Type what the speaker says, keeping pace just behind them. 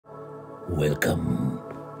Welcome.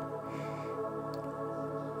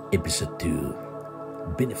 Episode 2: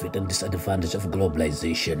 Benefit and Disadvantage of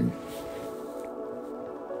Globalization.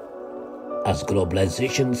 As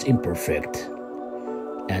globalization is imperfect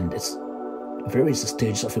and its various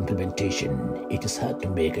stages of implementation, it is hard to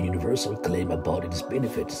make a universal claim about its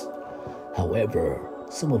benefits. However,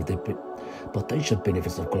 some of the potential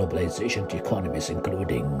benefits of globalization to economies,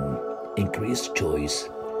 including increased choice.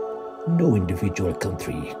 No individual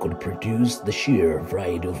country could produce the sheer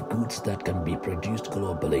variety of goods that can be produced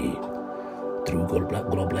globally. Through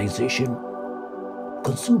globalization,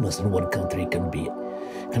 consumers in one country can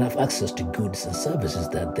have access to goods and services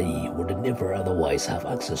that they would never otherwise have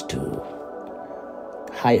access to.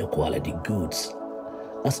 Higher quality goods.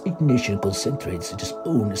 As each nation concentrates its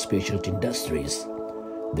own specialty industries,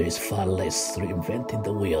 there is far less reinventing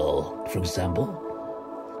the wheel. For example,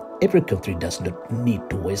 every country does not need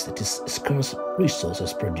to waste its scarce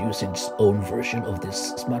resources producing its own version of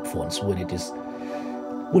these smartphones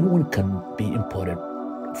when one can be imported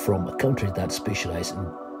from a country that specializes in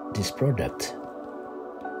this product.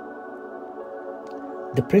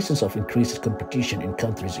 The presence of increased competition in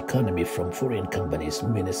countries' economy from foreign companies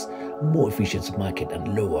means more efficient market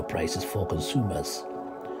and lower prices for consumers.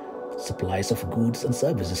 Suppliers of goods and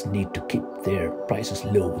services need to keep their prices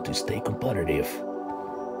low to stay competitive.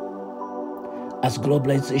 As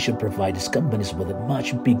globalization provides companies with a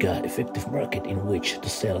much bigger, effective market in which to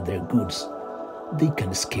sell their goods, they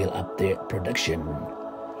can scale up their production.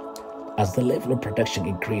 As the level of production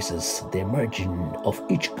increases, the margin of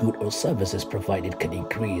each good or services provided can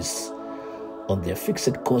increase, or their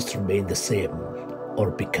fixed costs remain the same or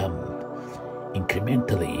become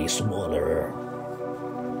incrementally smaller.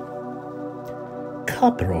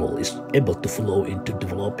 Capital is able to flow into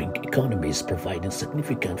developing economies, providing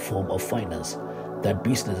significant form of finance that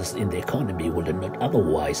businesses in the economy would not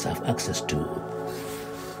otherwise have access to.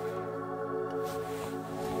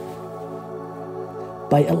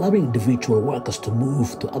 By allowing individual workers to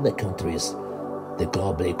move to other countries, the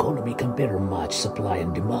global economy can better match supply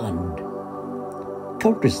and demand.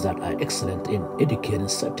 Countries that are excellent in educating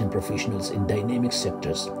certain professionals in dynamic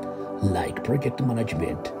sectors like project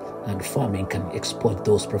management and farming can export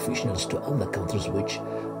those professionals to other countries which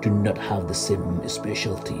do not have the same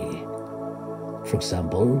specialty. For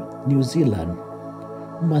example, New Zealand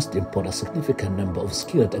must import a significant number of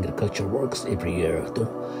skilled agricultural workers every year to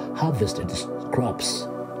harvest its crops.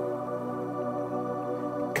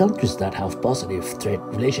 Countries that have positive trade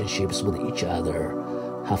relationships with each other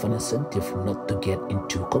have an incentive not to get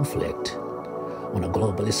into conflict. On a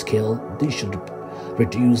global scale, this should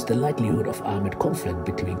reduce the likelihood of armed conflict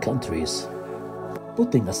between countries.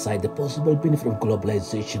 Putting aside the possible benefit of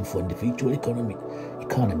globalization for individual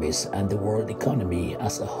economies and the world economy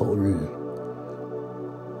as a whole,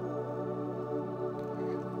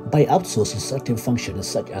 by outsourcing certain functions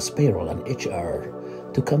such as payroll and HR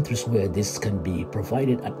to countries where this can be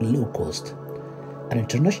provided at low cost, an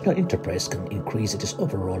international enterprise can increase its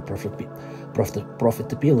overall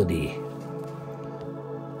profitability.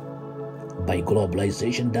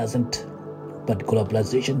 Globalization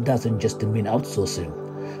doesn't just mean outsourcing.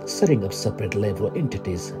 Setting up separate level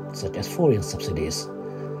entities such as foreign subsidies,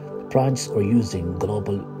 branches, or using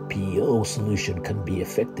global PO solution can be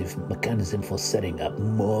effective mechanism for setting up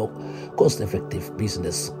more cost-effective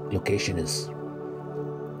business locations.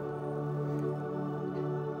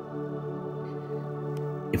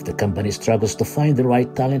 If the company struggles to find the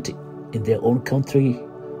right talent in their own country,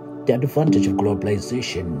 the advantage of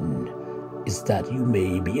globalization is that you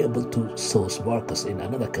may be able to source workers in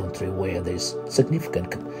another country where there is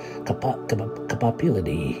significant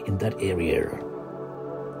capability in that area.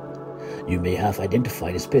 You may have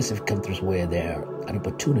identified specific countries where there are an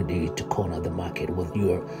opportunity to corner the market with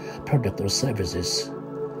your product or services.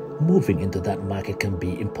 Moving into that market can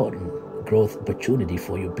be an important growth opportunity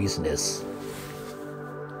for your business.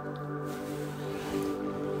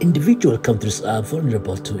 Individual countries are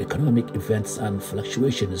vulnerable to economic events and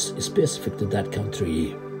fluctuations specific to that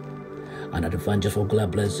country. An advantage of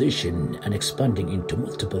globalization and expanding into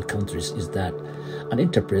multiple countries is that an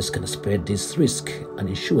enterprise can spread this risk and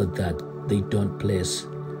ensure that they don't place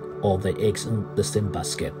all their eggs in the same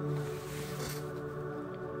basket.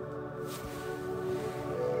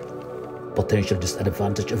 Potential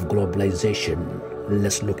disadvantage of globalization.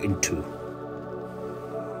 Let's look into.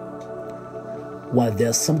 While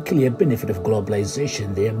there's some clear benefit of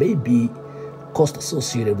globalization, there may be costs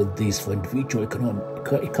associated with this for individual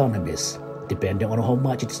economies, depending on how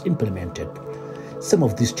much it is implemented. Some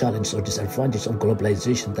of these challenges or disadvantages of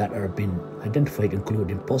globalization that are being identified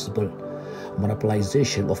include impossible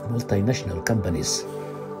monopolization of multinational companies,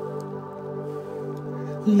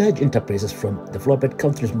 Large enterprises from developed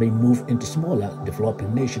countries may move into smaller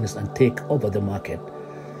developing nations and take over the market.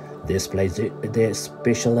 Their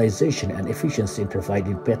specialization and efficiency in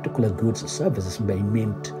providing particular goods or services may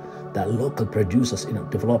mean that local producers in a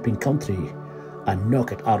developing country are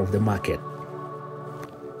knocked out of the market.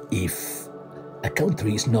 If a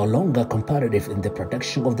country is no longer competitive in the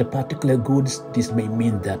production of the particular goods, this may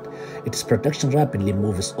mean that its production rapidly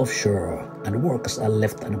moves offshore and workers are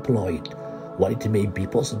left unemployed. While it may be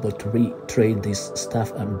possible to retrain this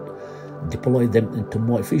staff and deploy them into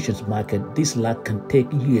more efficient market, this lag can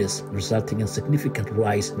take years, resulting in significant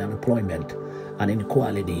rise in unemployment and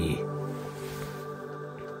inequality.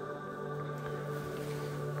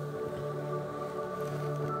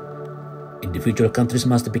 Individual countries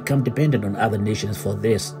must become dependent on other nations for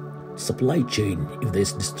their supply chain. If there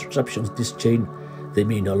is disruption of this chain, they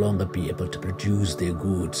may no longer be able to produce their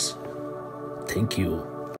goods. Thank you.